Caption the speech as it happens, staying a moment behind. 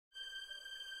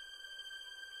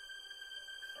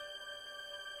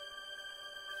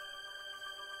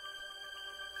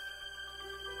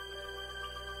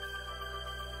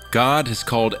God has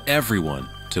called everyone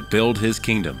to build His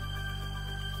kingdom.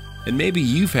 And maybe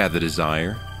you've had the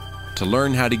desire to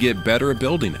learn how to get better at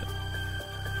building it.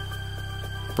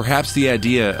 Perhaps the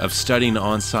idea of studying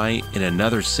on-site in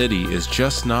another city is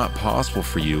just not possible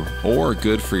for you or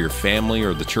good for your family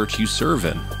or the church you serve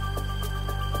in.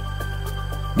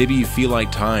 Maybe you feel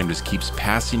like time just keeps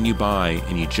passing you by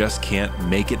and you just can't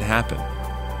make it happen.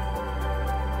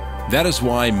 That is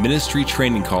why Ministry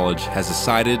Training College has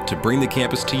decided to bring the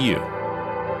campus to you.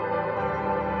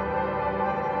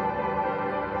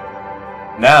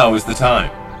 Now is the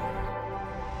time.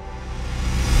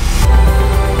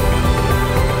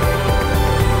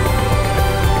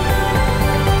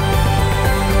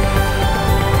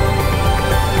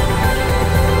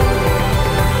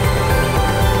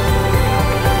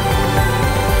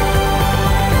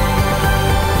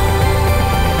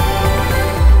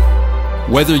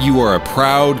 Whether you are a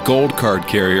proud gold card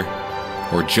carrier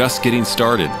or just getting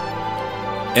started,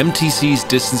 MTC's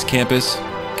Distance Campus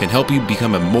can help you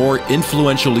become a more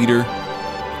influential leader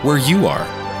where you are.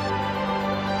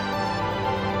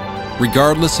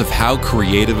 Regardless of how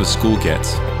creative a school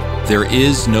gets, there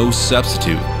is no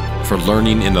substitute for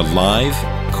learning in a live,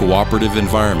 cooperative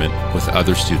environment with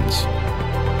other students.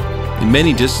 And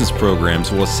many distance programs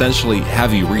will essentially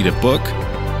have you read a book,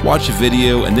 watch a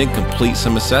video, and then complete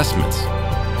some assessments.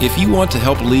 If you want to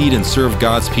help lead and serve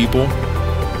God's people,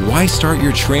 why start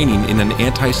your training in an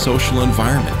antisocial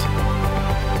environment?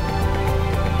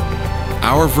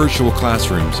 Our virtual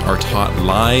classrooms are taught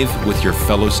live with your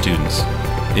fellow students,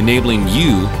 enabling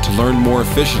you to learn more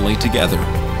efficiently together.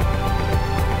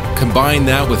 Combine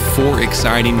that with 4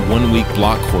 exciting one-week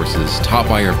block courses taught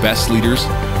by our best leaders,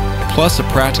 plus a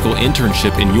practical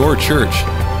internship in your church,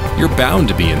 you're bound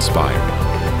to be inspired.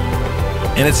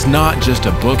 And it's not just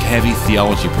a book-heavy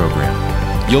theology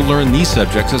program. You'll learn these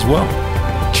subjects as well: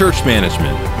 church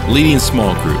management, leading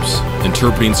small groups,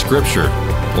 interpreting scripture,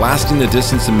 lasting the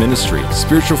distance in ministry,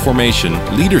 spiritual formation,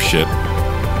 leadership,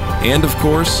 and of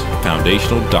course,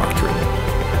 foundational doctrine.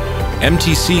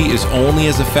 MTC is only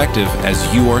as effective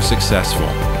as you are successful.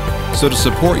 So to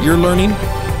support your learning,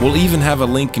 we'll even have a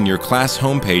link in your class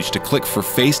homepage to click for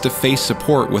face-to-face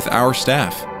support with our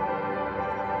staff.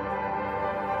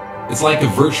 It's like a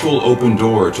virtual open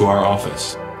door to our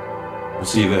office. We'll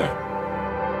see you there.